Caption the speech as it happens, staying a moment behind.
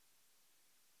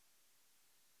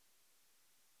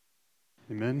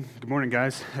Amen. Good morning,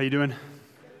 guys. How you doing?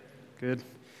 Good.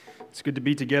 It's good to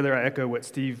be together. I echo what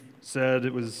Steve said.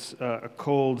 It was a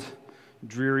cold,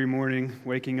 dreary morning,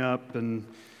 waking up, but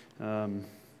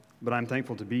I'm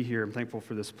thankful to be here. I'm thankful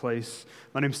for this place.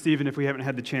 My name's Stephen. If we haven't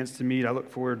had the chance to meet, I look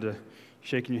forward to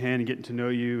shaking your hand and getting to know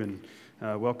you.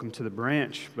 And welcome to the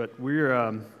branch. But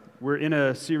we're in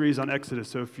a series on Exodus.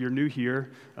 So if you're new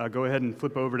here, go ahead and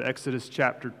flip over to Exodus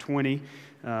chapter 20.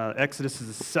 Exodus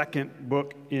is the second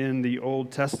book in the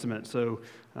Old Testament, so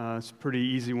it's a pretty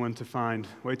easy one to find.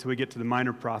 Wait till we get to the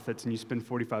minor prophets and you spend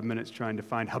 45 minutes trying to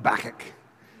find Habakkuk.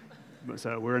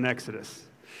 So we're in Exodus.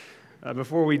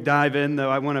 Before we dive in,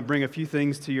 though, I want to bring a few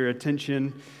things to your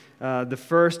attention. The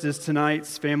first is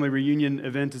tonight's family reunion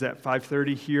event is at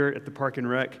 5:30 here at the Park and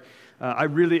Rec. I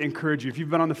really encourage you, if you've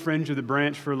been on the fringe of the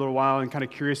branch for a little while and kind of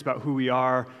curious about who we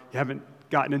are, you haven't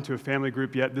gotten into a family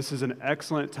group yet, this is an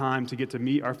excellent time to get to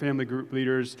meet our family group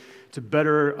leaders, to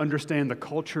better understand the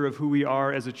culture of who we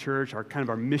are as a church,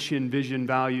 our mission, vision,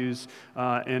 values,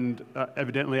 and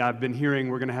evidently I've been hearing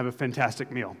we're going to have a fantastic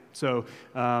meal. So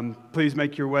please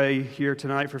make your way here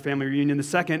tonight for family reunion. The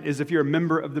second is if you're a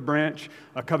member of the branch,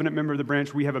 a covenant member of the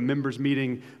branch, we have a members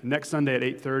meeting next Sunday at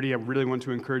 8:30. I really want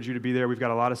to encourage you to be there. We've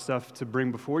got a lot of stuff to bring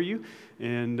before you.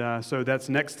 And so that's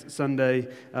next Sunday.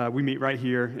 We meet right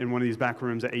here in one of these back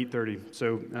rooms at 8:30.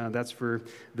 So that's for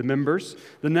the members.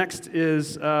 The next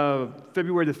is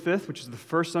February the 5th, which is the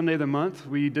first Sunday of the month.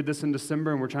 We did this in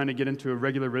December, and we're trying to get into a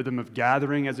regular rhythm of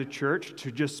gathering as a church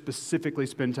to just specifically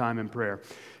spend time in prayer.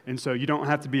 And so you don't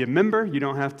have to be a member. You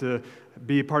don't have to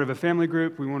be a part of a family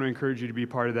group. We want to encourage you to be a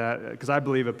part of that because I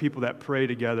believe a people that pray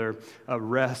together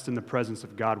rest in the presence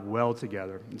of God well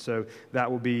together. And so that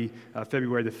will be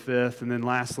February the 5th. And then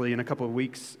lastly, in a couple of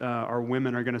weeks, our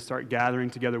women are going to start gathering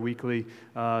together weekly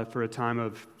for a time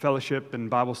of fellowship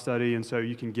and Bible study. And so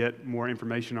you can get more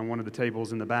information on one of the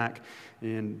tables in the back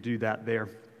and do that there.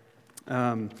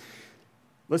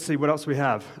 Let's see, what else we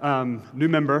have? New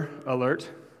member alert.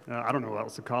 I don't know what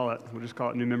else to call it. We'll just call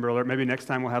it new member alert. Maybe next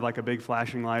time we'll have like a big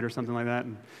flashing light or something like that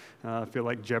and feel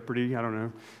like Jeopardy. I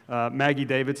don't know. Maggie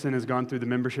Davidson has gone through the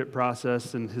membership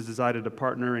process and has decided to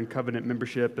partner in covenant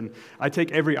membership. And I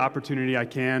take every opportunity I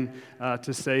can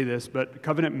to say this, but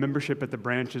covenant membership at the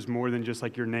branch is more than just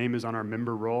like your name is on our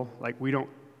member roll. Like we don't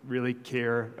really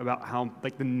care about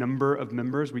the number of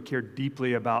members. We care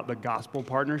deeply about the gospel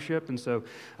partnership. And so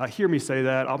hear me say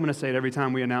that. I'm going to say it every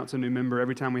time we announce a new member,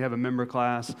 every time we have a member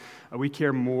class. We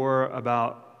care more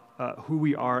about who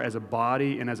we are as a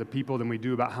body and as a people than we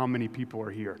do about how many people are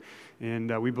here.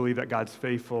 And we believe that God's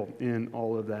faithful in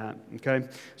all of that. Okay?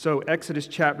 So Exodus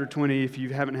chapter 20, if you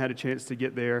haven't had a chance to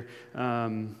get there,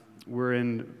 we're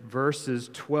in verses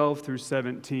 12 through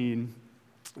 17.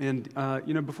 And,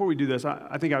 before we do this,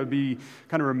 I think I would be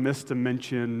kind of remiss to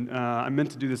mention, I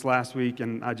meant to do this last week,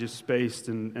 and I just spaced,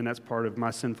 and that's part of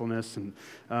my sinfulness. And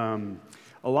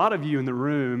a lot of you in the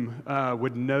room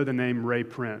would know the name Ray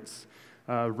Prince.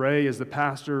 Ray is the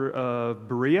pastor of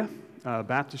Berea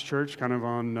Baptist Church, kind of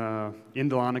on in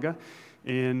Dahlonega.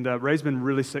 And Ray's been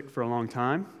really sick for a long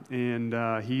time,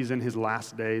 and he's in his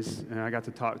last days. And I got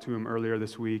to talk to him earlier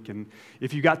this week. And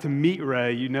if you got to meet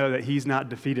Ray, you know that he's not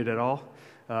defeated at all.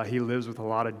 He lives with a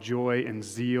lot of joy and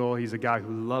zeal. He's a guy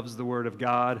who loves the Word of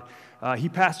God. He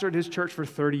pastored his church for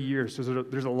 30 years, so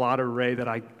there's a lot of Ray that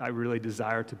I really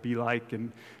desire to be like,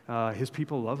 and his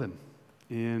people love him.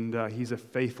 And he's a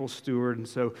faithful steward. And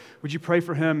so would you pray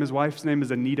for him? His wife's name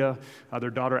is Anita, their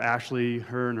daughter Ashley,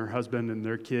 her and her husband and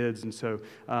their kids. And so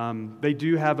they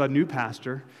do have a new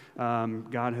pastor.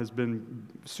 God has been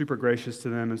super gracious to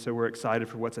them, and so we're excited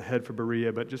for what's ahead for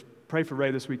Berea. But just pray for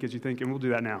Ray this week as you think, and we'll do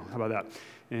that now. How about that?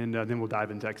 And then we'll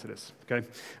dive into Exodus, okay?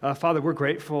 Father, we're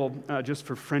grateful just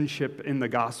for friendship in the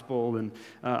gospel, and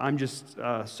I'm just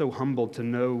so humbled to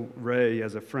know Ray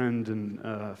as a friend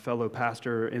and fellow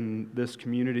pastor in this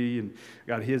community, and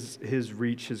God, his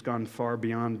reach has gone far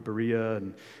beyond Berea,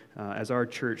 and as our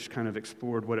church kind of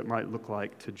explored what it might look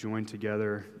like to join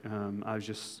together, I was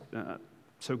just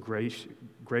so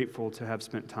grateful to have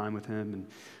spent time with him,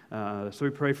 and so we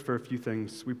pray for a few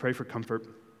things. We pray for comfort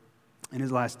in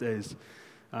his last days.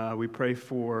 We pray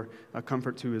for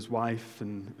comfort to his wife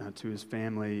and to his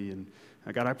family. And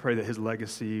God, I pray that his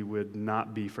legacy would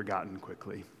not be forgotten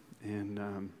quickly.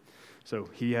 And so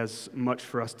he has much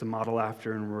for us to model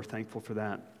after, and we're thankful for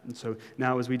that. And so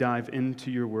now as we dive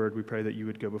into your word, we pray that you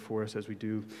would go before us as we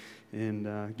do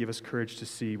and give us courage to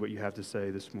see what you have to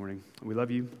say this morning. We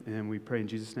love you, and we pray in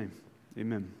Jesus' name.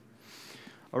 Amen.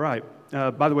 All right.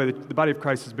 By the way, the body of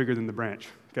Christ is bigger than the branch.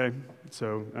 Okay,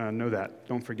 so know that.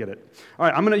 Don't forget it. All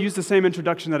right, I'm going to use the same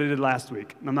introduction that I did last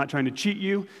week. I'm not trying to cheat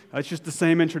you. It's just the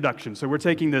same introduction. So we're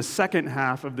taking the second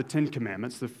half of the Ten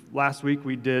Commandments. Last week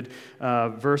we did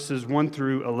verses 1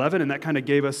 through 11, and that kind of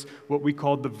gave us what we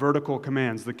called the vertical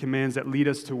commands, the commands that lead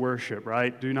us to worship,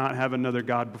 right? Do not have another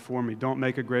God before me. Don't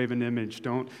make a graven image.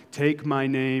 Don't take my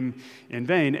name in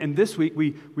vain. And this week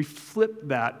we flipped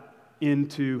that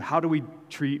into how do we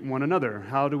treat one another?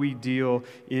 How do we deal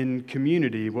in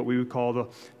community, what we would call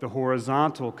the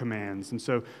horizontal commands? And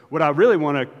so what I really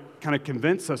want to kind of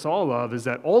convince us all of is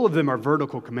that all of them are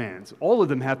vertical commands. All of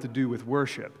them have to do with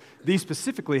worship. These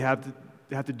specifically have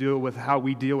to deal with how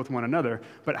we deal with one another,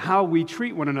 but how we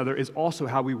treat one another is also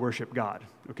how we worship God,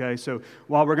 okay? So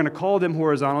while we're going to call them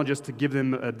horizontal just to give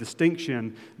them a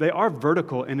distinction, they are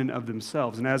vertical in and of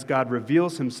themselves, and as God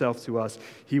reveals himself to us,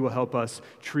 he will help us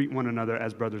treat one another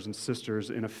as brothers and sisters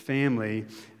in a family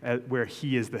where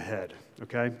he is the head,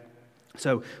 okay?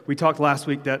 So we talked last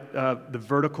week that the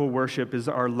vertical worship is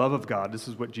our love of God. This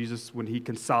is what Jesus, when he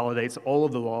consolidates all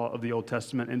of the law of the Old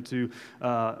Testament into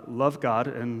love God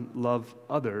and love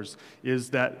others, is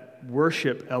that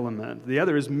worship element. The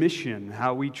other is mission,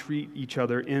 how we treat each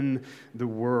other in the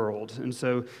world. And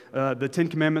so the Ten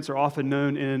Commandments are often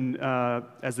known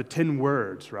as the 10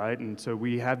 words, right? And so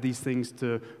we have these things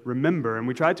to remember. And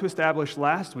we tried to establish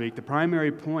last week, the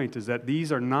primary point is that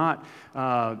these are not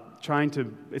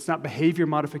it's not behavior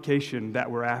modification that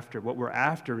we're after. What we're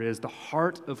after is the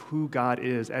heart of who God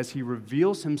is as he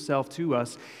reveals himself to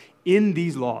us in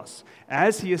these laws.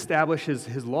 As he establishes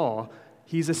his law,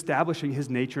 he's establishing his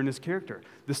nature and his character.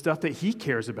 The stuff that he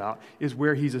cares about is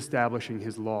where he's establishing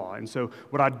his law. And so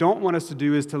what I don't want us to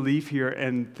do is to leave here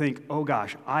and think, oh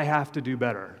gosh, I have to do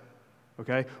better.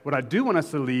 Okay? What I do want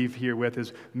us to leave here with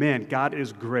is, man, God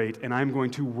is great, and I'm going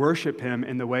to worship him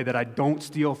in the way that I don't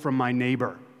steal from my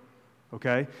neighbor.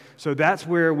 Okay? So that's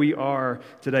where we are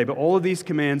today. But all of these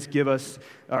commands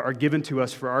are given to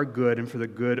us for our good and for the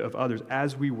good of others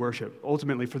as we worship,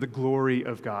 ultimately for the glory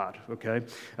of God. Okay?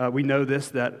 We know this,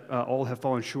 that all have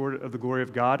fallen short of the glory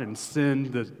of God, and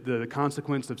sin, the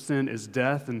consequence of sin is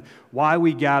death. And why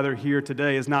we gather here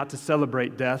today is not to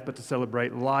celebrate death, but to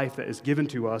celebrate life that is given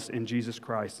to us in Jesus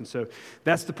Christ. And so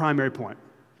that's the primary point.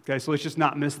 Okay, so let's just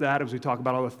not miss that as we talk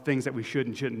about all the things that we should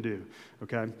and shouldn't do,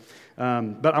 okay?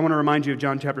 But I want to remind you of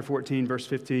John chapter 14, verse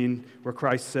 15, where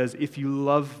Christ says, if you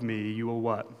love me, you will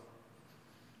what?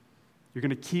 You're going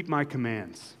to keep my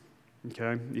commands,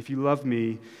 okay? If you love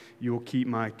me, you will keep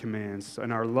my commands.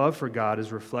 And our love for God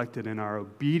is reflected in our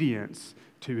obedience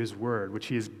to his word, which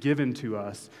he has given to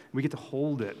us. We get to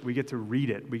hold it. We get to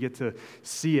read it. We get to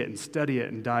see it and study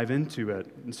it and dive into it.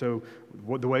 And so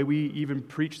the way we even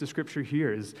preach the scripture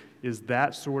here is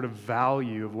that sort of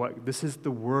value of what, this is the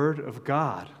word of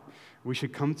God. We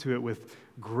should come to it with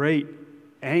great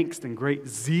angst and great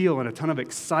zeal and a ton of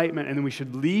excitement, and then we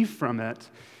should leave from it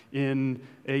in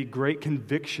a great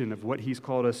conviction of what he's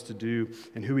called us to do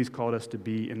and who he's called us to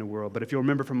be in the world. But if you'll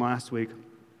remember from last week,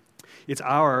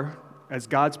 as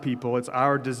God's people, it's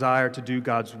our desire to do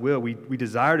God's will. We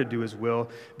desire to do his will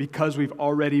because we've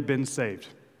already been saved,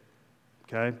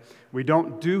 okay? We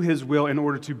don't do his will in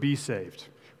order to be saved.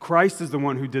 Christ is the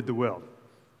one who did the will,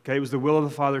 okay? It was the will of the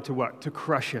Father to what? To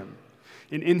crush him.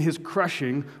 And in his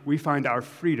crushing, we find our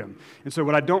freedom. And so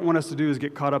what I don't want us to do is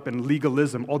get caught up in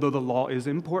legalism, although the law is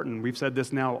important. We've said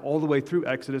this now all the way through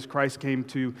Exodus. Christ came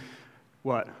to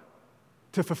what?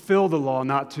 To fulfill the law,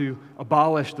 not to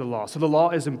abolish the law. So the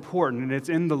law is important, and it's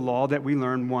in the law that we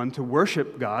learn, one, to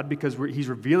worship God because he's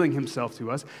revealing himself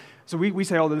to us. So we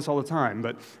say all of this all the time,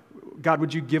 but God,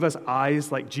 would you give us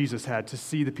eyes like Jesus had to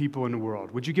see the people in the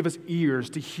world? Would you give us ears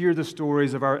to hear the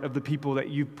stories of the people that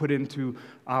you've put into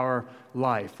our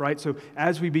life, right? So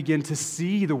as we begin to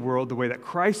see the world the way that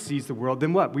Christ sees the world,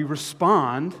 then what? We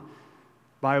respond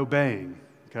by obeying.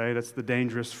 Okay, that's the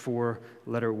dangerous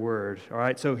 4-letter word. All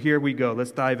right, so here we go.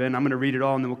 Let's dive in. I'm going to read it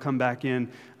all, and then we'll come back in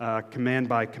command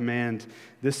by command.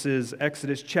 This is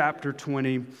Exodus chapter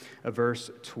 20,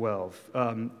 verse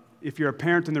 12. If you're a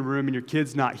parent in the room and your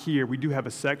kid's not here, we do have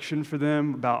a section for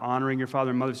them about honoring your father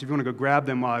and mother. So if you want to go grab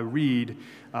them while I read,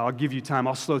 I'll give you time.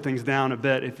 I'll slow things down a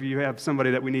bit if you have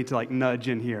somebody that we need to nudge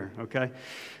in here, okay?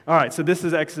 All right, so this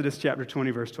is Exodus chapter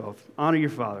 20, verse 12. Honor your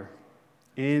father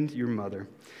and your mother,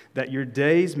 that your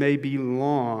days may be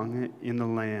long in the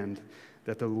land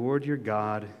that the Lord your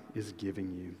God is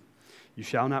giving you. You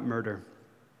shall not murder.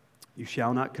 You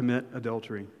shall not commit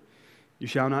adultery. You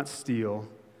shall not steal.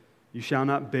 You shall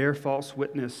not bear false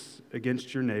witness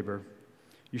against your neighbor.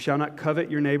 You shall not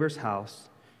covet your neighbor's house.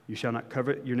 You shall not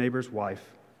covet your neighbor's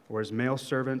wife, or his male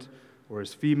servant, or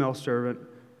his female servant,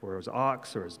 or his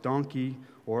ox, or his donkey,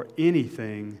 or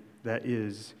anything that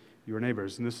is your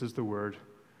neighbor's. And this is the word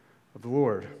of the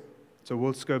Lord. So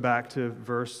let's go back to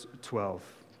verse 12.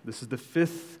 This is the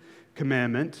fifth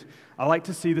commandment. I like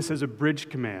to see this as a bridge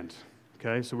command.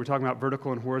 Okay, so we're talking about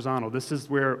vertical and horizontal. This is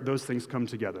where those things come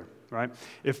together, right?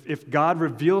 If God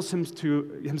reveals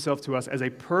himself to us as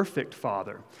a perfect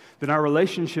Father, then our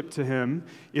relationship to him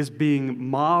is being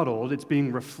modeled, it's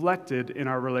being reflected in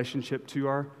our relationship to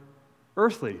our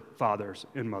earthly fathers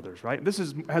and mothers, right?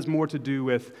 This has more to do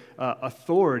with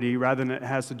authority rather than it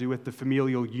has to do with the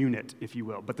familial unit, if you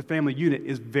will. But the family unit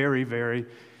is very, very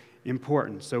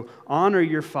important. So honor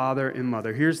your father and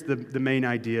mother. Here's the main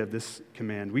idea of this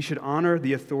command. We should honor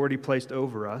the authority placed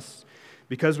over us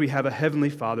because we have a heavenly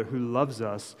Father who loves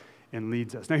us and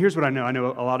leads us. Now, here's what I know. I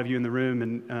know a lot of you in the room,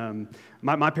 and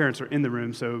my parents are in the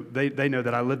room, so they know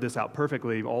that I lived this out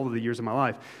perfectly all of the years of my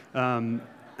life.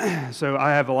 So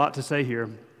I have a lot to say here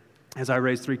as I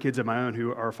raise 3 kids of my own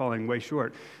who are falling way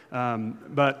short.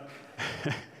 But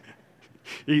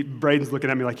Braden's looking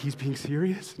at me like he's being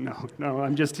serious. No,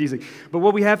 I'm just teasing. But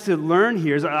what we have to learn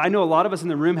here is I know a lot of us in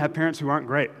the room have parents who aren't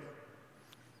great.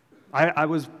 I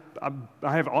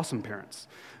have awesome parents.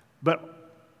 But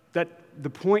the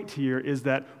point here is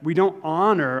that we don't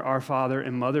honor our father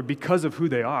and mother because of who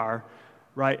they are,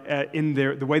 right, in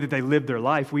the way that they live their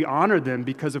life. We honor them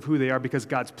because of who they are, because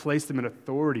God's placed them in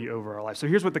authority over our life. So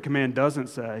here's what the command doesn't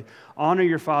say. Honor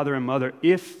your father and mother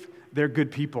if they're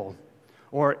good people,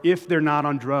 or if they're not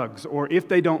on drugs, or if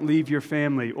they don't leave your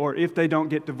family, or if they don't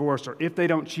get divorced, or if they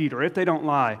don't cheat, or if they don't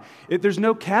lie. There's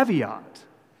no caveat.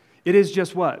 It is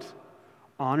just what?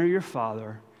 Honor your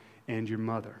father and your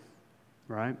mother,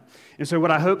 right? And so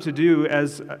what I hope to do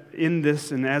in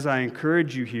this and as I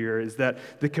encourage you here is that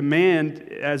the command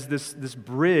as this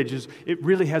bridge, it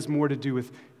really has more to do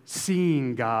with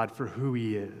seeing God for who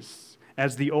he is,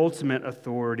 as the ultimate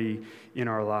authority in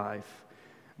our life.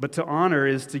 But to honor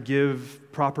is to give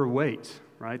proper weight,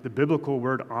 right? The biblical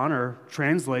word honor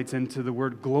translates into the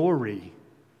word glory,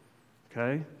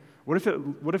 okay? What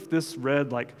if this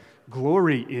read like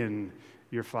glory in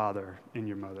your father and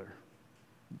your mother?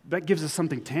 That gives us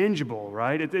something tangible,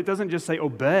 right? It doesn't just say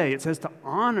obey, it says to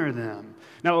honor them.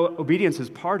 Now, obedience is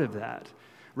part of that.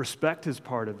 Respect is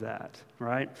part of that,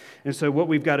 right? And so what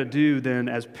we've got to do then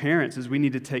as parents is we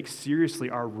need to take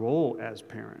seriously our role as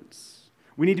parents.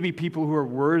 We need to be people who are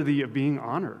worthy of being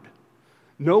honored,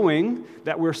 knowing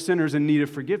that we're sinners in need of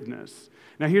forgiveness.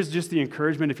 Now, here's just the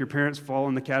encouragement if your parents fall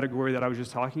in the category that I was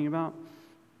just talking about.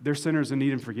 They're sinners in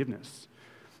need of forgiveness.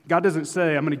 God doesn't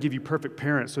say, I'm going to give you perfect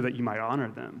parents so that you might honor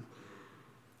them.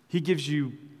 He gives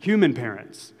you human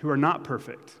parents who are not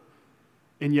perfect,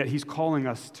 and yet he's calling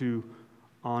us to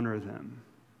honor them,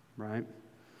 right?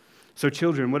 So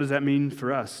children, what does that mean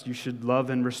for us? You should love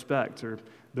and respect, or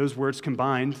those words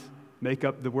combined make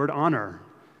up the word honor,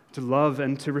 to love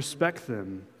and to respect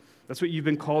them. That's what you've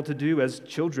been called to do as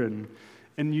children,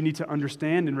 and you need to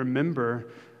understand and remember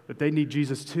that they need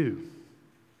Jesus too.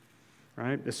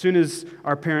 Right? As soon as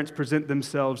our parents present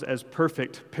themselves as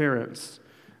perfect parents,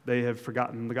 they have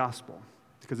forgotten the gospel.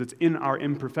 Because it's in our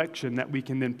imperfection that we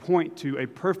can then point to a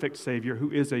perfect Savior who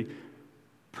is a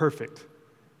perfect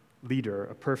leader,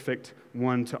 a perfect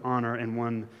one to honor and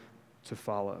one to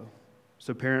follow.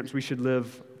 So parents, we should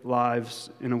live lives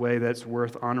in a way that's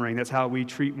worth honoring. That's how we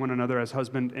treat one another as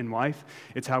husband and wife.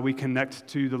 It's how we connect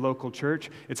to the local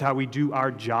church. It's how we do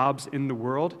our jobs in the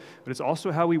world. But it's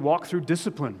also how we walk through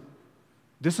discipline.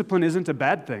 Discipline isn't a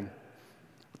bad thing.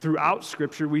 Throughout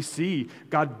Scripture, we see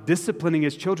God disciplining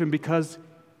his children because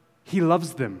he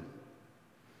loves them.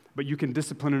 But you can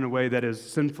discipline in a way that is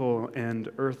sinful and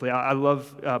earthly. I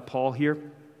love Paul here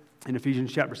in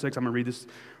Ephesians chapter 6. I'm going to read this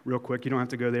real quick. You don't have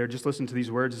to go there. Just listen to these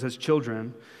words. It says,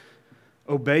 children,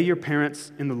 obey your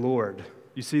parents in the Lord.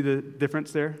 You see the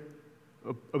difference there?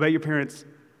 Obey your parents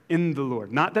in the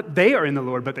Lord. Not that they are in the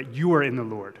Lord, but that you are in the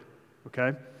Lord.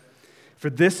 Okay? For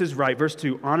this is right. Verse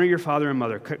 2, honor your father and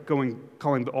mother,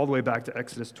 calling all the way back to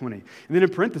Exodus 20. And then in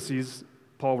parentheses,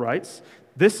 Paul writes,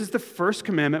 this is the first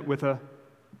commandment with a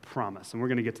promise. And we're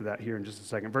going to get to that here in just a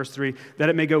second. Verse 3, that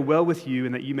it may go well with you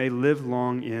and that you may live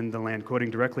long in the land,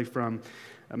 quoting directly from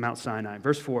Mount Sinai.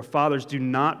 Verse 4, fathers, do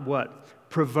not what?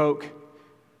 Provoke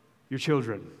your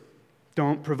children.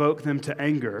 Don't provoke them to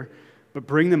anger, but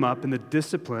bring them up in the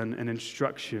discipline and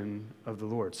instruction of the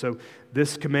Lord. So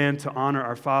this command to honor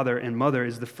our father and mother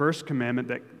is the first commandment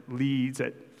that leads,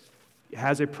 that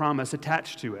has a promise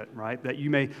attached to it, right? That you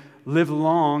may live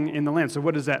long in the land. So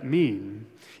what does that mean?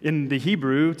 In the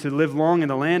Hebrew, to live long in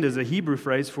the land is a Hebrew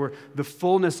phrase for the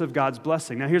fullness of God's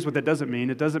blessing. Now, here's what that doesn't mean.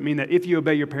 It doesn't mean that if you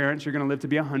obey your parents, you're going to live to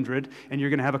be 100 and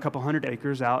you're going to have a couple hundred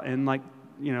acres out in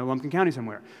Lumpkin County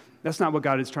somewhere. That's not what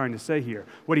God is trying to say here.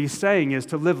 What he's saying is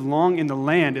to live long in the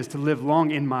land is to live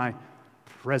long in my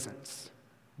presence.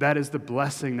 That is the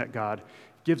blessing that God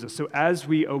gives us. So as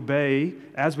we obey,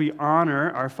 as we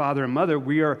honor our father and mother,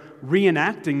 we are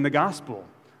reenacting the gospel.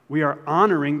 We are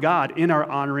honoring God in our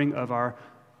honoring of our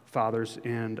fathers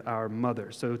and our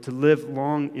mothers. So to live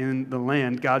long in the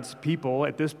land, God's people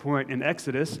at this point in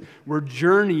Exodus were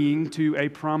journeying to a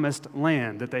promised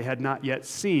land that they had not yet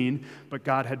seen, but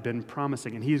God had been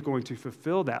promising. And he's going to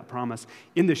fulfill that promise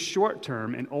in the short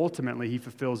term, and ultimately he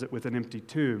fulfills it with an empty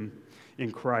tomb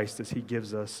in Christ as he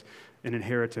gives us an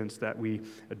inheritance that we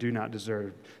do not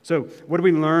deserve. So what do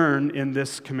we learn in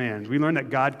this command? We learn that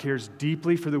God cares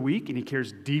deeply for the weak and he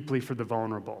cares deeply for the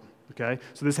vulnerable. Okay?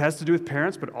 So this has to do with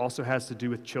parents, but also has to do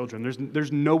with children.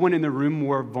 There's no one in the room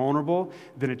more vulnerable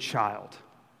than a child.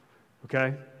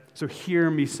 Okay? So hear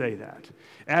me say that.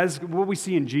 As what we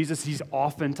see in Jesus, he's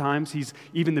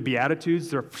even the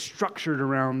Beatitudes, they're structured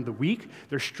around the weak,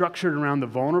 they're structured around the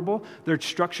vulnerable, they're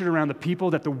structured around the people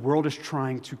that the world is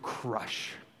trying to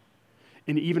crush.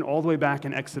 And even all the way back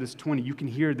in Exodus 20, you can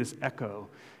hear this echo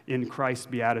in Christ's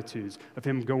Beatitudes of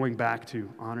him going back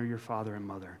to honor your father and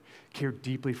mother, care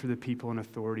deeply for the people and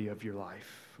authority of your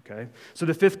life, okay? So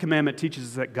the fifth commandment teaches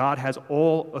us that God has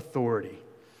all authority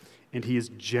and he is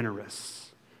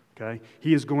generous, okay?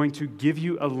 He is going to give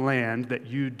you a land that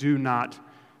you do not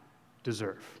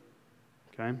deserve,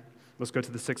 okay? Let's go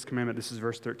to the sixth commandment. This is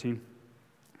verse 13.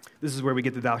 This is where we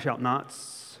get the thou shalt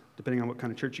nots, depending on what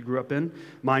kind of church you grew up in.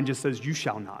 Mine just says you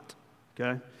shall not,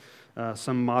 okay?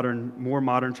 Some more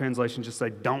modern translations just say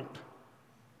don't,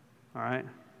 all right?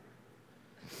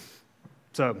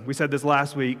 So we said this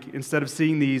last week. Instead of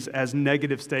seeing these as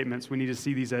negative statements, we need to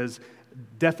see these as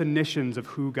definitions of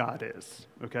who God is,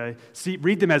 okay?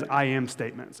 Read them as I am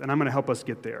statements, and I'm going to help us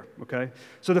get there, okay?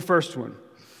 So the first one,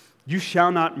 you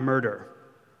shall not murder.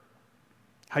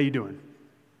 How you doing?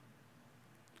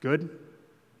 Good?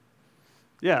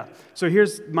 Yeah. So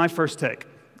here's my first take.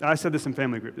 I said this in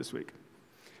family group this week.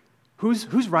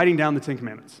 Who's writing down the Ten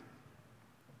Commandments?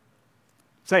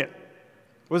 Say it.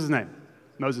 What's his name?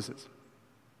 Moses is.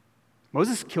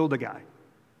 Moses killed a guy.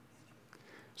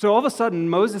 So all of a sudden,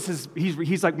 Moses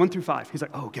he's like 1 through 5. He's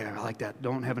like, oh, okay, I like that.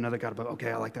 Don't have another God, but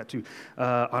okay, I like that too.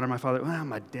 Honor my father. Well,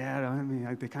 my dad,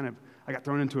 I got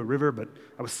thrown into a river, but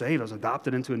I was saved. I was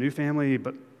adopted into a new family,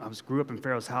 but grew up in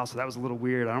Pharaoh's house, so that was a little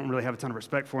weird. I don't really have a ton of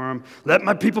respect for him. Let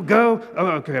my people go. Oh,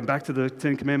 okay, back to the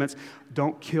Ten Commandments.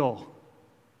 Don't kill.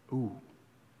 Ooh.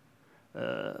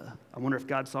 I wonder if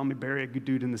God saw me bury a good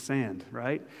dude in the sand,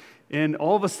 right? And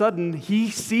all of a sudden, he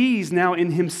sees now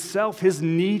in himself his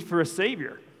need for a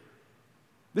Savior.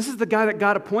 This is the guy that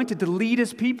God appointed to lead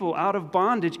his people out of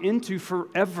bondage into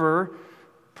forever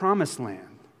promised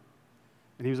land.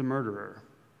 And he was a murderer.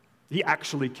 He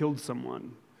actually killed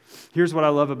someone. Here's what I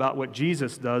love about what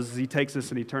Jesus does is he takes this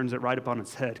and he turns it right up on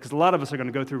its head. Because a lot of us are going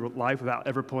to go through life without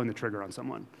ever pulling the trigger on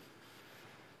someone.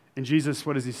 And Jesus,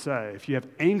 what does he say? If you have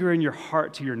anger in your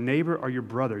heart to your neighbor or your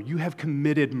brother, you have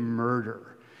committed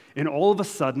murder. And all of a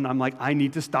sudden, I'm like, I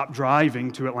need to stop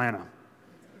driving to Atlanta.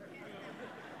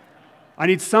 I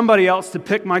need somebody else to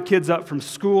pick my kids up from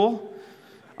school.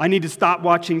 I need to stop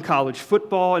watching college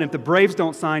football. And if the Braves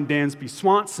don't sign Dansby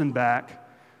Swanson back,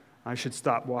 I should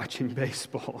stop watching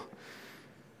baseball.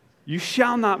 You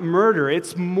shall not murder.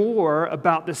 It's more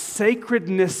about the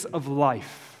sacredness of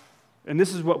life. And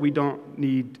this is what we don't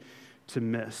need to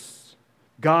miss.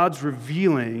 God's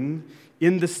revealing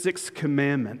in the sixth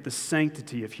commandment the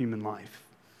sanctity of human life.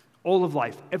 All of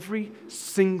life, every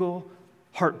single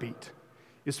heartbeat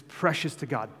is precious to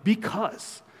God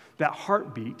because that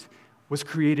heartbeat was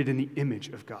created in the image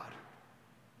of God,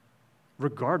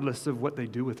 regardless of what they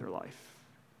do with their life.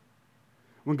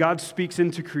 When God speaks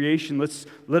into creation,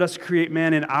 let us create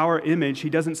man in our image,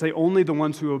 he doesn't say only the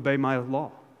ones who obey my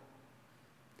law.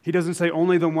 He doesn't say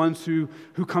only the ones who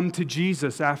come to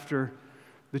Jesus after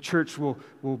the church will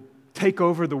take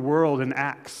over the world in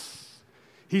Acts.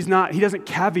 He doesn't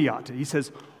caveat it. He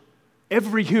says,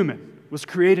 every human was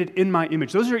created in my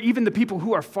image. Those are even the people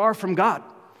who are far from God.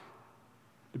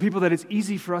 The people that it's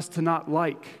easy for us to not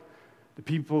like. The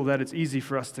people that it's easy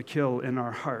for us to kill in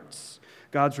our hearts.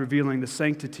 God's revealing the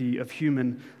sanctity of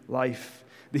human life.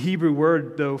 The Hebrew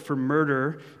word, though, for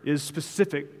murder is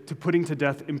specific to putting to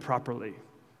death improperly.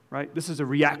 Right? This is a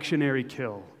reactionary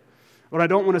kill. What I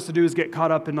don't want us to do is get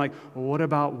caught up in like, well, what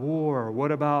about war?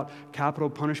 What about capital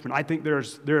punishment? I think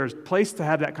there's place to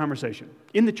have that conversation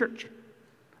in the church.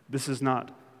 This is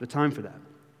not the time for that.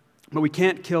 But we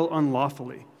can't kill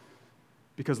unlawfully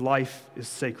because life is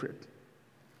sacred.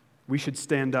 We should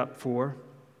stand up for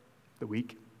the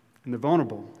weak and the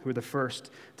vulnerable, who are the first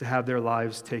to have their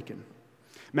lives taken.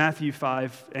 Matthew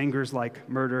 5 angers like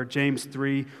murder. James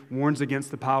 3 warns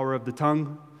against the power of the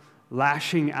tongue.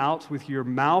 Lashing out with your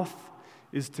mouth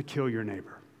is to kill your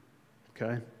neighbor.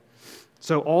 Okay?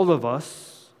 So all of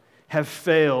us have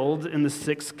failed in the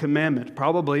sixth commandment.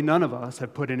 Probably none of us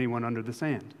have put anyone under the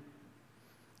sand.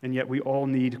 And yet we all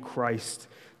need Christ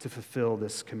to fulfill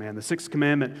this command. The sixth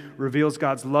commandment reveals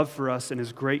God's love for us and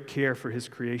his great care for his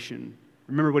creation.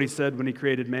 Remember what he said when he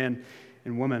created man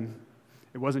and woman.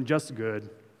 It wasn't just good,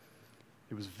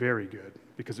 it was very good,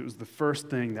 because it was the first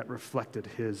thing that reflected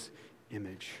his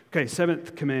image. Okay,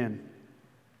 seventh command.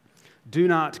 Do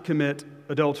not commit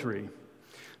adultery.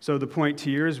 So the point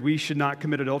here is we should not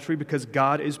commit adultery because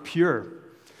God is pure.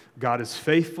 God is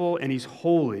faithful and he's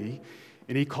holy,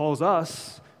 and he calls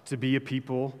us to be a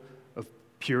people of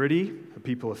purity, a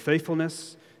people of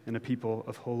faithfulness, and a people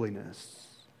of holiness.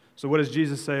 So what does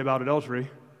Jesus say about adultery?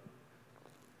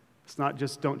 It's not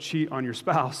just don't cheat on your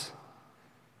spouse,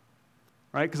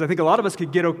 right? Because I think a lot of us we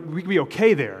could be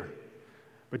okay there.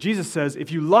 But Jesus says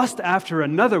if you lust after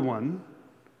another one,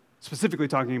 specifically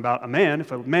talking about a man,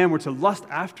 if a man were to lust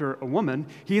after a woman,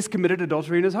 he has committed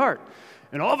adultery in his heart.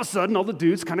 And all of a sudden, all the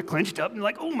dudes kind of clenched up and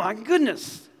like, oh my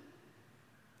goodness,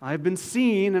 I've been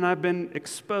seen and I've been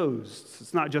exposed.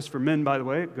 It's not just for men, by the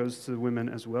way. It goes to women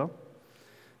as well.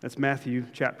 That's Matthew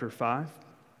chapter 5.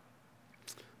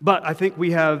 But I think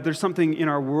there's something in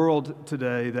our world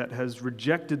today that has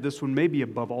rejected this one maybe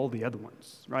above all the other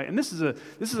ones, right? And this is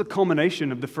a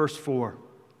culmination of the first four.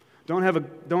 Don't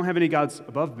have any gods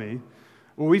above me.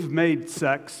 Well, we've made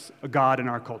sex a god in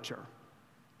our culture,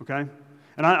 okay?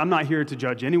 And I'm not here to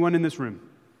judge anyone in this room.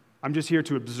 I'm just here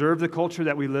to observe the culture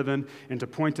that we live in and to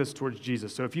point us towards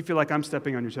Jesus. So if you feel like I'm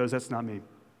stepping on your toes, that's not me,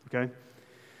 okay?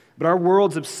 But our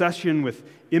world's obsession with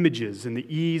images and the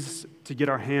ease to get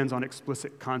our hands on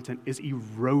explicit content is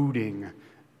eroding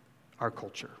our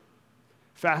culture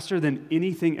faster than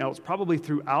anything else, probably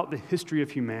throughout the history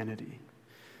of humanity.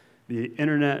 The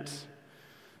internet,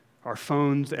 our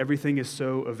phones, everything is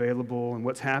so available, and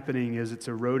what's happening is it's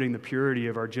eroding the purity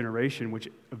of our generation, which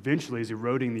eventually is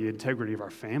eroding the integrity of our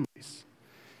families.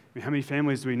 I mean, how many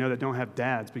families do we know that don't have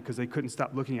dads because they couldn't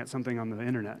stop looking at something on the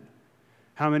internet?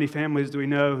 How many families do we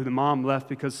know who the mom left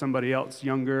because somebody else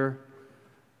younger,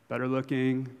 better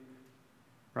looking,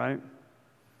 right?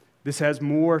 This has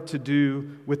more to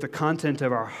do with the content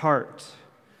of our heart.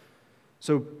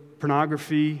 So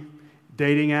pornography,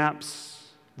 dating apps,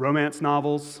 romance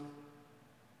novels,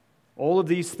 all of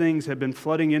these things have been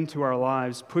flooding into our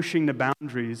lives, pushing the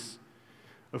boundaries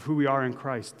of who we are in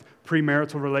Christ.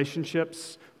 Premarital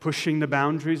relationships, pushing the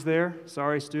boundaries there.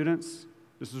 Sorry, students,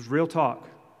 this is real talk.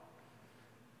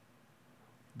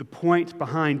 The point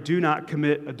behind do not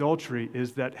commit adultery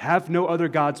is that have no other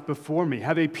gods before me.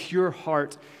 Have a pure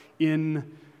heart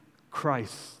in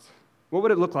Christ. What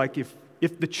would it look like if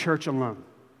the church alone,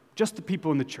 just the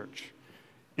people in the church,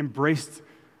 embraced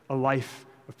a life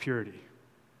of purity?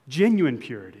 Genuine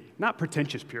purity, not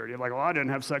pretentious purity. Like, well, I didn't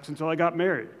have sex until I got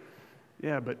married.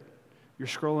 Yeah, but you're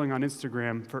scrolling on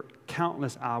Instagram for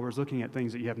countless hours looking at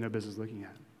things that you have no business looking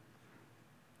at.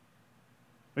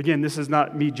 Again, this is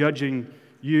not me judging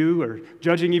you or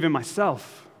judging even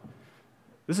myself.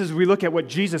 This is, we look at what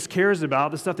Jesus cares about,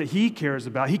 the stuff that he cares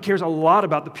about. He cares a lot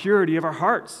about the purity of our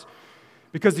hearts,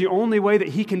 because the only way that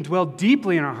he can dwell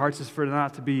deeply in our hearts is for there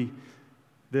not to be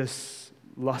this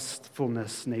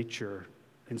lustfulness nature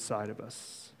inside of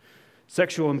us.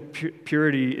 Sexual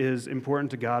impurity is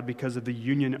important to God because of the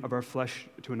union of our flesh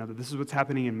to another. This is what's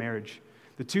happening in marriage.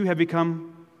 The two have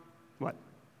become, what?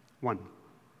 One.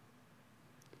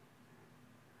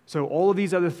 So all of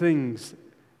these other things,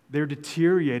 they're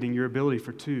deteriorating your ability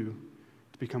for two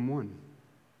to become one.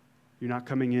 You're not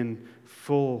coming in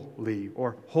fully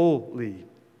or wholly.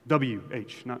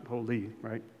 W-H, not wholly,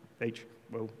 right? H,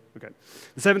 whoa, okay.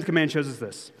 The seventh command shows us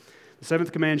this. The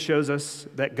seventh command shows us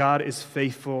that God is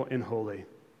faithful and holy.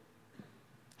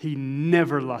 He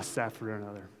never lusts after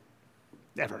another.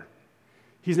 Never.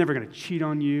 He's never going to cheat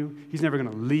on you. He's never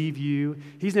going to leave you.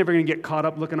 He's never going to get caught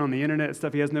up looking on the internet at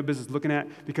stuff he has no business looking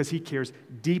at, because he cares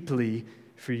deeply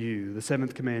for you. The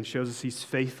seventh command shows us he's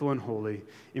faithful and holy.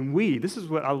 And this is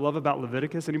what I love about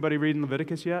Leviticus. Anybody reading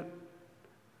Leviticus yet?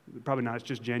 Probably not. It's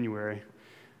just January.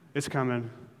 It's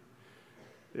coming.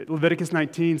 Leviticus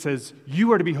 19 says,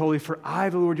 "You are to be holy, for I,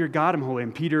 the Lord your God, am holy."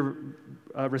 And Peter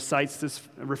recites this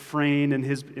refrain in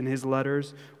his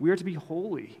letters. We are to be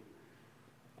holy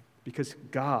because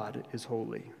God is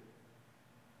holy.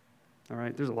 All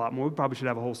right, there's a lot more. We probably should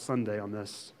have a whole Sunday on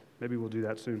this. Maybe we'll do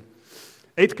that soon.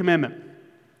 8th commandment,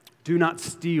 do not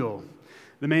steal.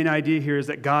 The main idea here is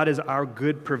that God is our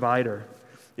good provider,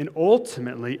 and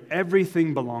ultimately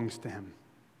everything belongs to him.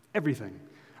 Everything.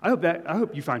 I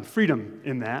hope you find freedom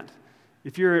in that.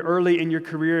 If you're early in your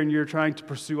career and you're trying to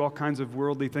pursue all kinds of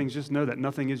worldly things, just know that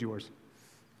nothing is yours.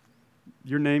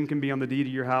 Your name can be on the deed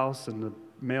of your house, and the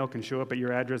mail can show up at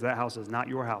your address. That house is not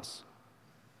your house.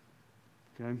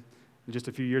 Okay? In just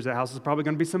a few years, that house is probably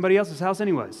going to be somebody else's house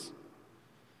anyways.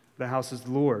 The house is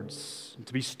the Lord's,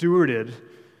 to be stewarded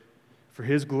for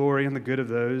his glory and the good of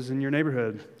those in your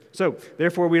neighborhood. So,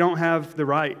 therefore, we don't have the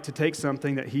right to take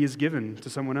something that he has given to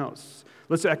someone else.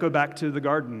 Let's echo back to the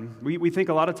garden. We think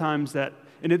a lot of times that,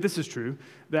 and this is true,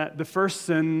 that the first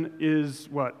sin is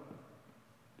what?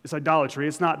 It's idolatry.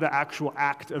 It's not the actual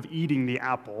act of eating the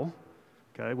apple,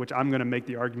 okay, which I'm going to make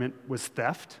the argument was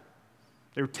theft.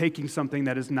 They were taking something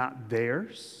that is not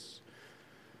theirs.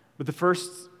 But the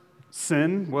first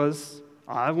sin was,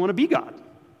 I want to be God.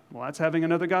 Well, that's having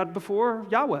another God before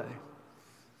Yahweh.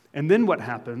 And then what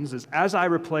happens is, as I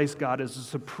replace God as the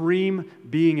supreme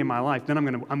being in my life, then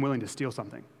I'm willing to steal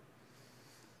something.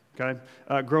 Okay?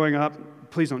 Growing up,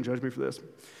 please don't judge me for this.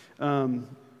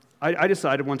 I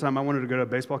decided one time I wanted to go to a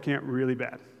baseball camp really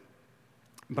bad,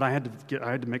 but I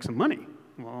had to make some money.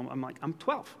 Well, I'm like, I'm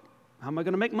 12. How am I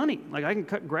going to make money? Like, I can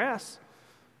cut grass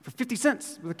for 50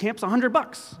 cents. The camp's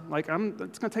 $100. Like,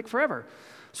 it's going to take forever.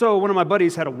 So one of my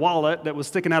buddies had a wallet that was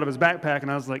sticking out of his backpack,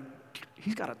 and I was like,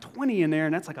 he's got a 20 in there,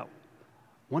 and that's like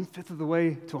 1/5 of the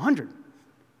way to 100.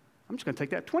 I'm just going to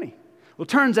take that 20. Well, it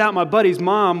turns out my buddy's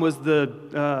mom was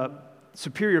the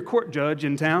Superior Court judge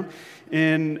in town,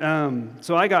 and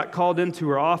so I got called into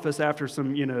her office after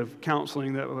some,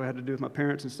 counseling that I had to do with my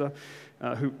parents and stuff,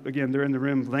 who, again, they're in the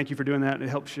room. Thank you for doing that. It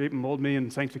helped shape and mold me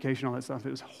and sanctification, all that stuff.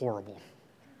 It was horrible.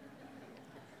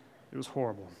 It was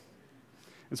horrible.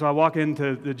 And so I walk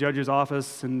into the judge's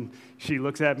office, and she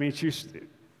looks at me.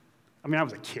 I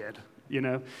was a kid,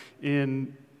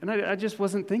 and I just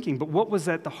wasn't thinking. But what was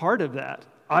at the heart of that?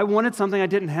 I wanted something I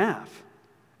didn't have,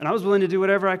 and I was willing to do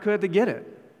whatever I could to get it,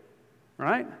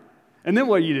 right? And then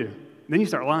what do? Then you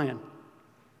start lying,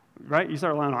 right? You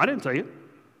start lying. I didn't tell you.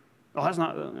 Oh, that's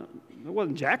not. It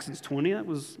wasn't Jackson's 20. That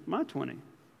was my 20.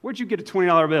 Where'd you get a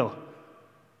 $20 bill?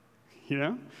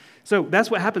 So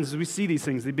that's what happens as we see these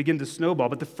things. They begin to snowball.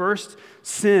 But the first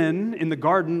sin in the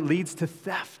garden leads to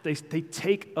theft. They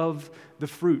take of the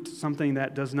fruit, something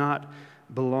that does not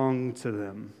belong to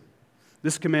them.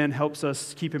 This command helps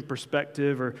us keep in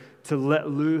perspective or to let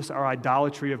loose our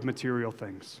idolatry of material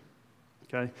things.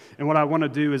 Okay? And what I want to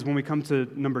do is when we come to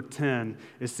number 10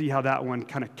 is see how that one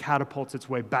kind of catapults its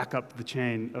way back up the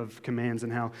chain of commands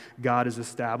and how God is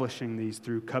establishing these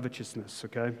through covetousness,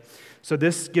 okay? So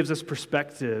this gives us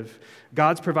perspective.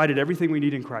 God's provided everything we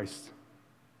need in Christ.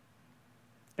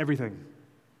 Everything.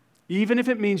 Even if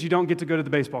it means you don't get to go to the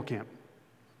baseball camp.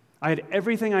 I had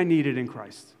everything I needed in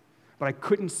Christ, but I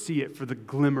couldn't see it for the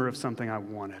glimmer of something I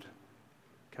wanted,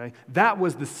 okay? That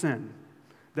was the sin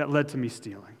that led to me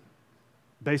stealing.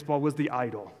 Baseball was the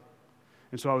idol.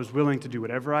 And so I was willing to do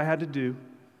whatever I had to do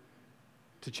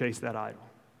to chase that idol.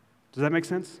 Does that make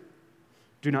sense?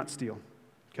 Do not steal.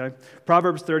 Okay?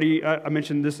 Proverbs 30, I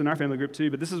mentioned this in our family group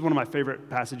too, but this is one of my favorite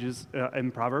passages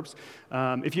in Proverbs.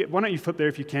 Why don't you flip there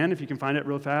if you can find it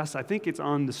real fast. I think it's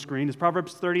on the screen. Is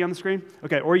Proverbs 30 on the screen?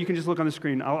 Okay, or you can just look on the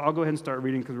screen. I'll go ahead and start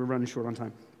reading because we're running short on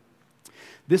time.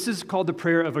 This is called the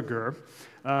prayer of Agur,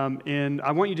 and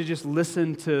I want you to just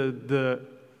listen to the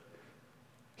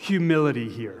humility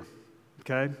here,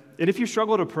 okay? And if you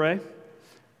struggle to pray,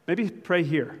 maybe pray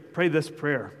here. Pray this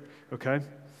prayer, okay?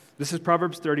 This is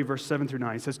Proverbs 30, verse 7 through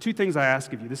 9. It says, 2 things I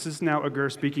ask of you. This is now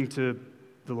Agur speaking to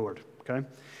the Lord, okay?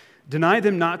 Deny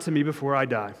them not to me before I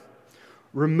die.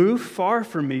 Remove far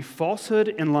from me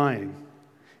falsehood and lying.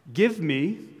 Give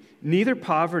me neither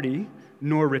poverty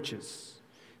nor riches.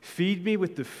 Feed me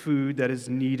with the food that is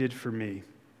needed for me.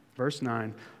 Verse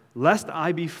 9, lest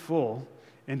I be full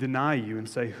and deny you and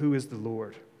say, who is the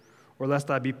Lord? Or lest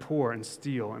I be poor and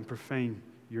steal and profane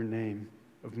your name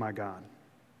of my God.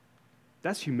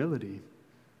 That's humility.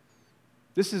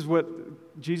 This is what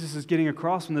Jesus is getting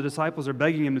across when the disciples are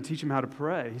begging him to teach him how to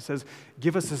pray. He says,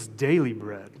 give us this daily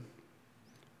bread,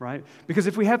 right? Because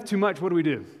if we have too much, what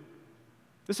do?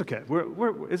 It's okay.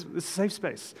 It's a safe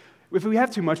space. If we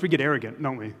have too much, we get arrogant,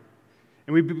 don't we?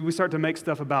 And we start to make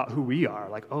stuff about who we are.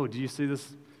 Like, oh, do you see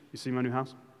this? You see my new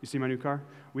house? You see my new car?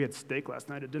 We had steak last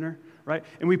night at dinner, right?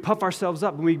 And we puff ourselves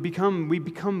up, and we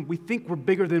think we're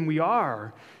bigger than we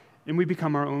are, and we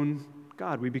become our own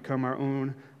God. We become our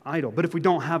own idol. But if we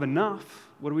don't have enough,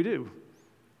 what do?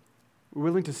 We're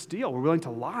willing to steal. We're willing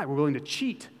to lie. We're willing to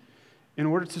cheat in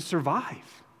order to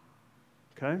survive,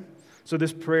 okay? So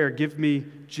this prayer, give me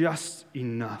just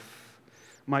enough,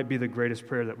 might be the greatest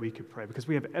prayer that we could pray because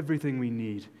we have everything we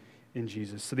need in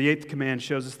Jesus. So the eighth command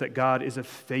shows us that God is a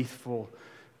faithful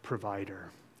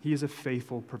provider. He is a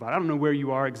faithful provider. I don't know where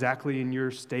you are exactly in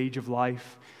your stage of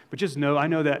life, but just know, I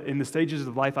know that in the stages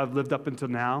of life I've lived up until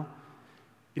now,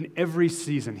 in every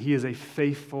season, He is a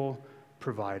faithful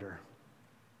provider.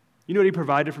 You know what He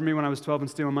provided for me when I was 12 and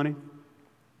stealing money?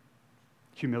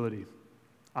 Humility.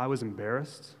 I was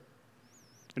embarrassed.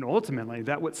 And ultimately,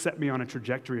 that what set me on a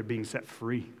trajectory of being set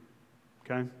free,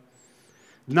 okay?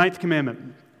 The ninth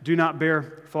commandment, do not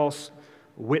bear false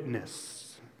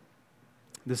witness.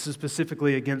 This is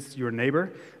specifically against your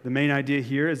neighbor. The main idea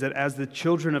here is that as the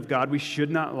children of God, we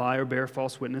should not lie or bear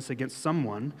false witness against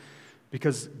someone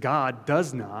because God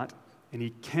does not and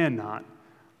He cannot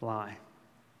lie.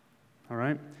 All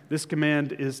right? This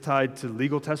command is tied to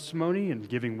legal testimony and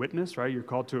giving witness, right? You're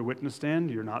called to a witness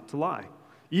stand, you're not to lie.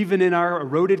 Even in our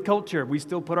eroded culture, we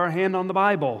still put our hand on the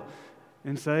Bible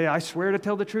and say, I swear to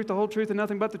tell the truth, the whole truth, and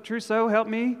nothing but the truth, so help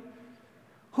me.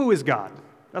 Who is God?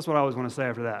 That's what I always want to say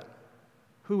after that.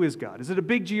 Who is God? Is it a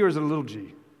big G or is it a little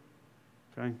g?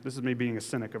 Okay? This is me being a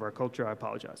cynic of our culture. I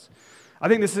apologize. I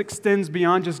think this extends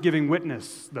beyond just giving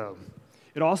witness, though.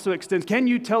 It also extends, can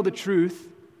you tell the truth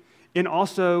and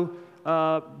also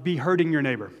be hurting your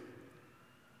neighbor?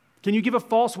 Can you give a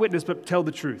false witness but tell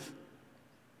the truth?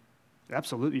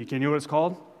 Absolutely. Can you know what it's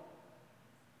called?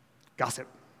 Gossip.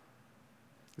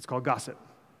 It's called gossip.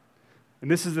 And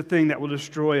this is the thing that will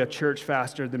destroy a church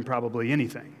faster than probably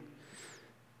anything.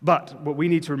 But what we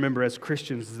need to remember as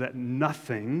Christians is that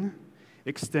nothing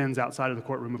extends outside of the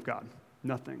courtroom of God.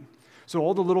 Nothing. So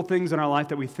all the little things in our life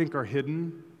that we think are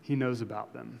hidden, He knows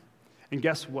about them. And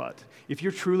guess what? If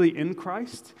you're truly in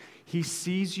Christ, He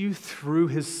sees you through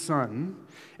His Son,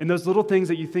 and those little things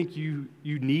that you think you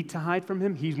need to hide from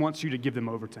Him, He wants you to give them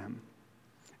over to Him.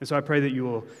 And so I pray that you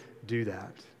will do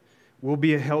that. We'll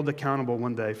be held accountable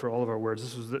one day for all of our words.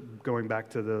 This was going back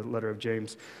to the letter of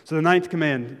James. So the ninth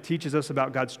command teaches us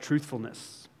about God's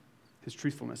truthfulness, His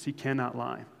truthfulness. He cannot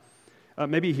lie.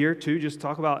 Maybe here, too, just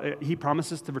talk about, He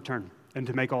promises to return and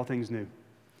to make all things new.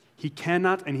 He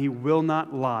cannot and He will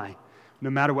not lie. No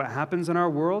matter what happens in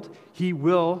our world, He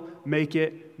will make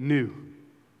it new.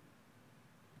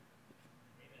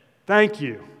 Thank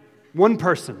you. One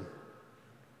person.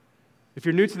 If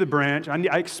you're new to the branch,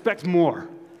 I expect more.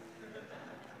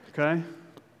 Okay?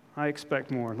 I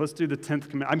expect more. Let's do the 10th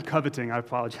command. I'm coveting. I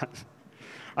apologize.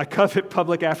 I covet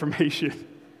public affirmation.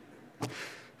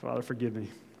 Father, forgive me.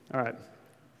 All right.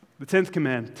 The 10th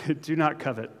command, do not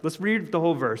covet. Let's read the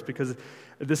whole verse because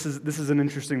this is an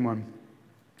interesting one.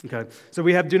 Okay, so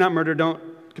we have do not murder, don't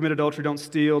commit adultery, don't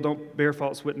steal, don't bear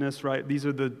false witness, right? These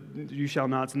are the you shall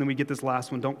nots. And then we get this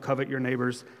last one, don't covet your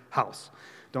neighbor's house.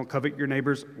 Don't covet your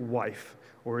neighbor's wife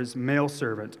or his male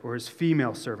servant or his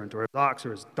female servant or his ox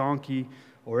or his donkey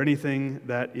or anything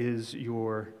that is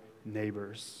your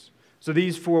neighbor's. So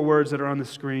these 4 words that are on the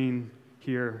screen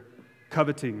here,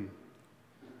 coveting,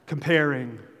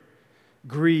 comparing,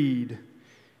 greed,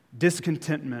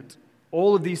 discontentment,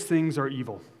 all of these things are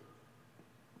evil.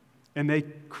 And they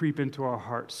creep into our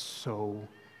hearts so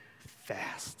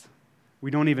fast.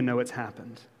 We don't even know it's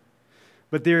happened.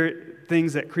 But they're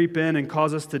things that creep in and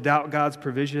cause us to doubt God's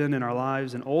provision in our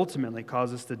lives and ultimately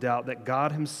cause us to doubt that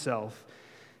God Himself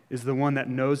is the one that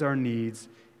knows our needs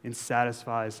and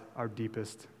satisfies our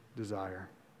deepest desire.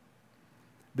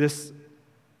 This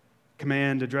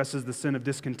command addresses the sin of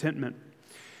discontentment.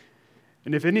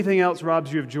 And if anything else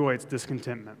robs you of joy, it's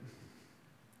discontentment.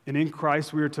 And in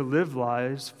Christ, we are to live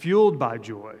lives fueled by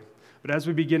joy. But as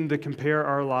we begin to compare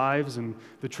our lives and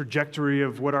the trajectory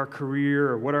of what our career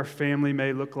or what our family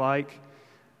may look like,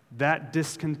 that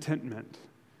discontentment,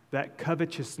 that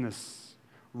covetousness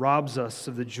robs us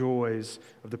of the joys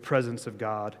of the presence of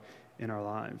God in our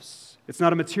lives. It's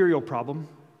not a material problem.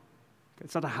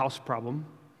 It's not a house problem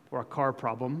or a car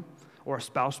problem or a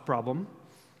spouse problem.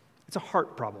 It's a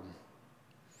heart problem.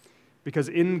 Because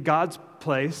in God's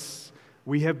place,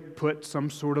 we have put some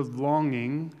sort of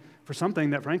longing for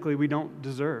something that, frankly, we don't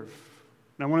deserve.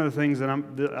 Now, one of the things that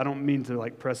I don't mean to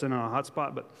press in on a hot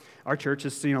spot, but our church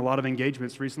has seen a lot of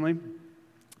engagements recently,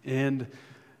 and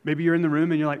maybe you're in the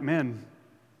room and you're like, man,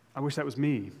 I wish that was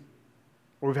me.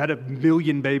 Or we've had 1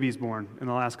 million babies born in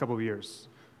the last couple of years.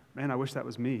 Man, I wish that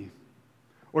was me.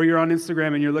 Or you're on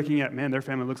Instagram and you're looking at, man, their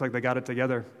family looks like they got it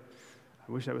together.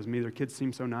 I wish that was me. Their kids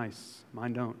seem so nice.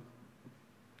 Mine don't.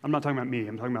 I'm not talking about me.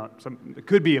 I'm talking about it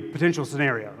could be a potential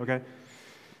scenario, okay?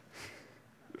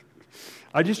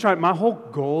 My whole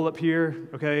goal up here,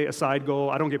 okay, a side goal,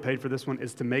 I don't get paid for this one,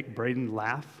 is to make Braden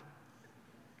laugh.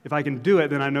 If I can do it,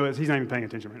 then I know he's not even paying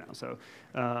attention right now, so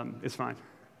it's fine.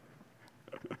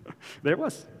 There it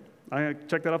was. I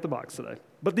checked that off the box today.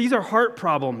 But these are heart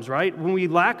problems, right? When we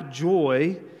lack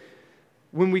joy,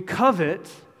 when we covet,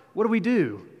 what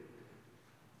do?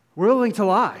 We're willing to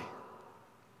lie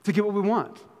to get what we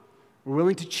want. We're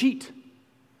willing to cheat.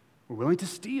 We're willing to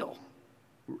steal.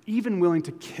 We're even willing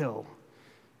to kill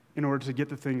in order to get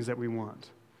the things that we want.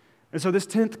 And so this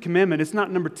 10th commandment, it's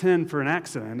not number 10 for an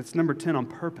accident. It's number 10 on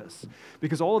purpose.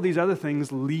 Because all of these other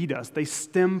things lead us. They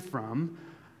stem from,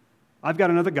 I've got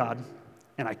another God,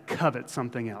 and I covet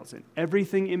something else. And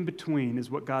everything in between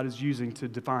is what God is using to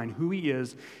define who he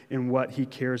is and what he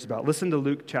cares about. Listen to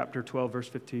Luke chapter 12, verse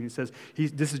 15. It says,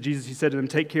 this is Jesus. He said to them,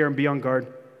 take care and be on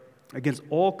guard against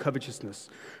all covetousness,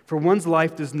 for one's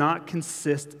life does not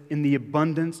consist in the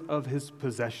abundance of his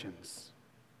possessions.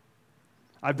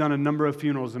 I've done a number of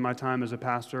funerals in my time as a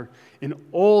pastor, and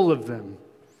all of them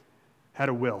had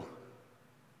a will.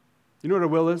 You know what a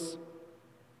will is?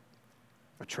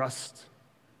 A trust.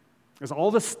 Because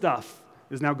all the stuff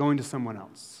is now going to someone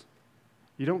else.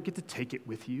 You don't get to take it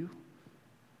with you.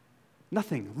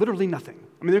 Nothing, literally nothing.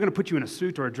 I mean, they're going to put you in a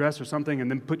suit or a dress or something and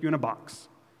then put you in a box.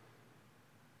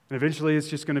 And eventually it's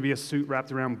just going to be a suit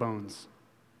wrapped around bones.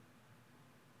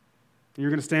 And you're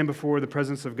going to stand before the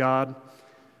presence of God.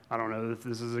 I don't know if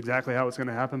this is exactly how it's going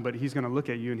to happen, but he's going to look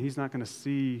at you and he's not going to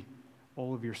see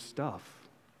all of your stuff.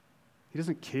 He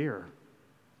doesn't care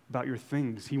about your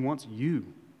things. He wants you.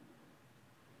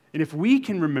 And if we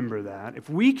can remember that, if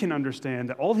we can understand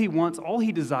that all he wants, all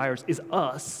he desires is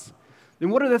us, then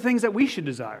what are the things that we should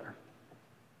desire?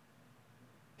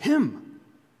 Him.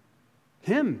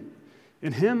 Him.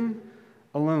 And him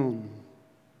alone.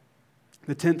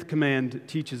 The 10th command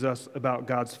teaches us about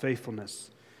God's faithfulness,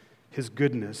 his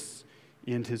goodness,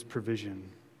 and his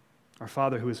provision. Our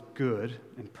Father, who is good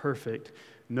and perfect,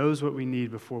 knows what we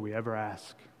need before we ever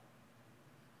ask.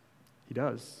 He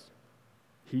does.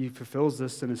 He fulfills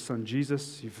this in his Son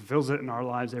Jesus. He fulfills it in our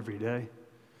lives every day.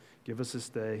 Give us this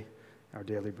day our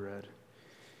daily bread.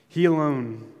 He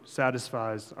alone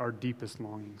satisfies our deepest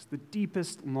longings, the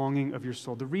deepest longing of your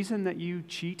soul. The reason that you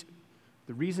cheat,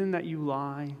 the reason that you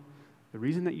lie, the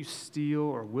reason that you steal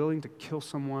or are willing to kill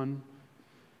someone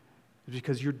is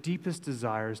because your deepest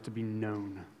desire is to be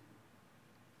known.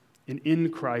 And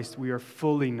in Christ, we are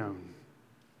fully known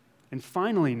and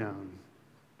finally known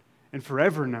and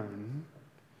forever known.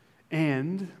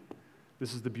 And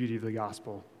this is the beauty of the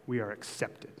gospel. We are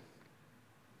accepted.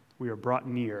 We are brought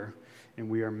near and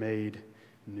we are made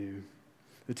new.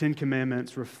 The 10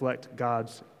 Commandments reflect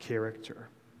God's character.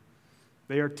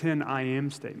 They are 10 I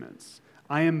am statements.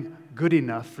 I am good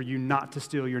enough for you not to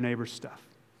steal your neighbor's stuff.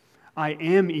 I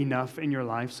am enough in your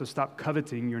life, so stop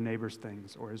coveting your neighbor's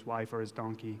things, or his wife, or his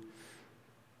donkey,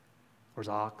 or his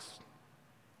ox.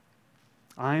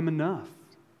 I am enough.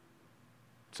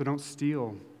 So don't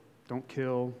steal, don't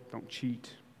kill, don't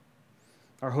cheat.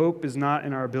 Our hope is not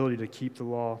in our ability to keep the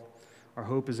law. Our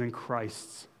hope is in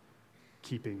Christ's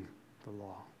keeping the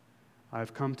law. I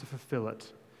have come to fulfill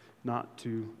it, not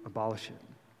to abolish it.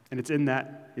 And it's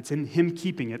in him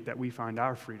keeping it that we find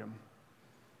our freedom.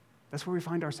 That's where we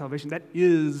find our salvation. That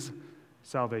is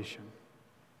salvation.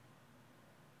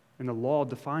 And the law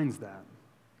defines that.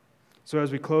 So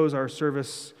as we close our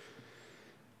service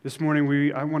this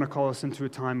morning, I want to call us into a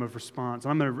time of response.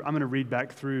 I'm going to read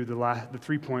back through the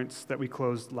 3 points that we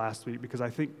closed last week, because I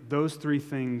think those 3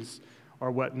 things are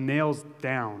what nails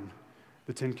down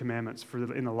the 10 Commandments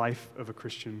in the life of a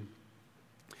Christian.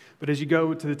 But as you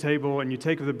go to the table and you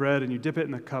take of the bread and you dip it in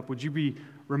the cup, would you be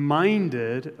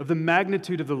reminded of the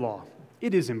magnitude of the law?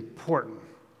 It is important.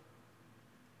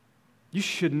 You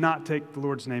should not take the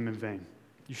Lord's name in vain.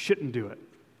 You shouldn't do it.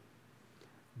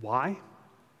 Why?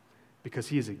 Because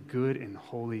he is a good and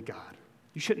holy God.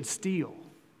 You shouldn't steal.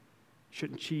 You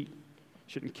shouldn't cheat. You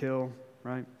shouldn't kill,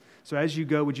 right? So as you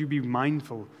go, would you be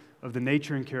mindful of the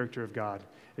nature and character of God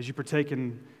as you partake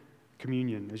in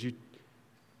communion, as you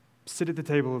sit at the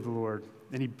table of the Lord,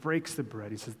 and he breaks the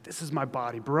bread. He says, this is my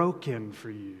body broken for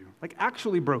you. Like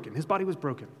actually broken. His body was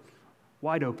broken,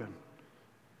 wide open.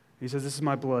 He says, this is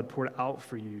my blood poured out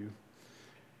for you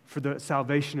for the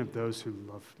salvation of those who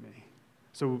love me.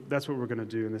 So that's what we're going to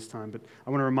do in this time. But I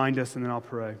want to remind us, and then I'll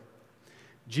pray.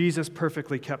 Jesus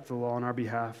perfectly kept the law on our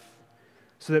behalf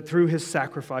so that through his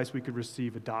sacrifice we could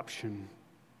receive adoption.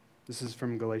 This is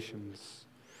from Galatians.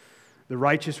 The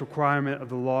righteous requirement of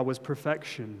the law was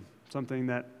perfection, something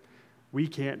that we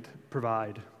can't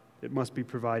provide. It must be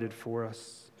provided for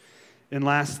us. And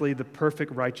lastly, the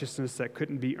perfect righteousness that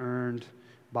couldn't be earned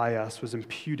by us was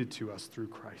imputed to us through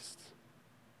Christ.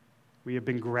 We have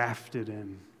been grafted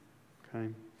in, okay?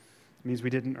 It means we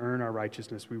didn't earn our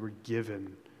righteousness. We were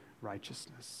given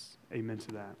righteousness. Amen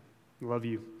to that. I love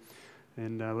you.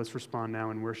 And let's respond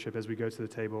now in worship as we go to the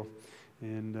table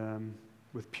and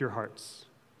with pure hearts.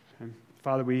 Okay?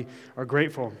 Father, we are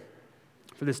grateful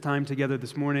for this time together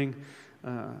this morning.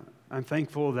 I'm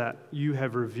thankful that you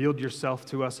have revealed yourself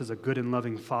to us as a good and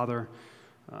loving Father,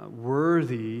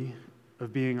 worthy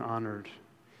of being honored.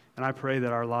 And I pray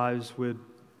that our lives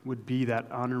would be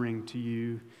that honoring to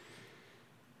you.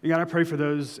 And God, I pray for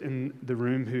those in the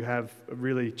room who have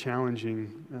really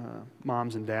challenging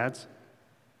moms and dads,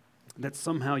 that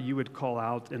somehow you would call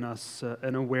out in us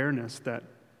an awareness that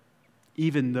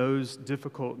even those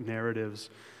difficult narratives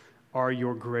are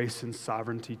your grace and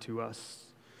sovereignty to us.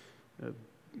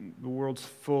 The world's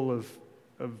full of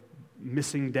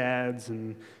missing dads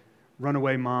and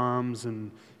runaway moms,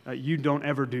 and you don't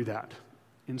ever do that.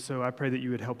 And so I pray that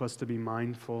you would help us to be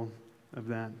mindful of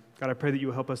that. God, I pray that you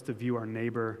will help us to view our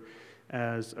neighbor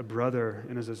as a brother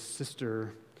and as a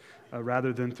sister,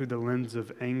 rather than through the lens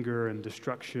of anger and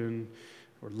destruction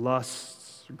or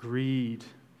lust, or greed.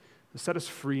 Set us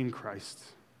free in Christ.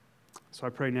 So I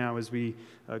pray now as we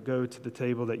go to the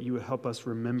table that you would help us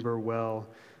remember well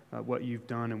what you've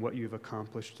done and what you've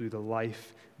accomplished through the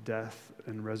life, death,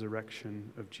 and resurrection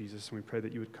of Jesus. And we pray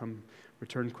that you would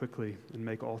return quickly, and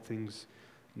make all things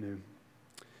new.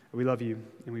 We love you,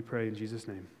 and we pray in Jesus'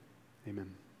 name. Amen.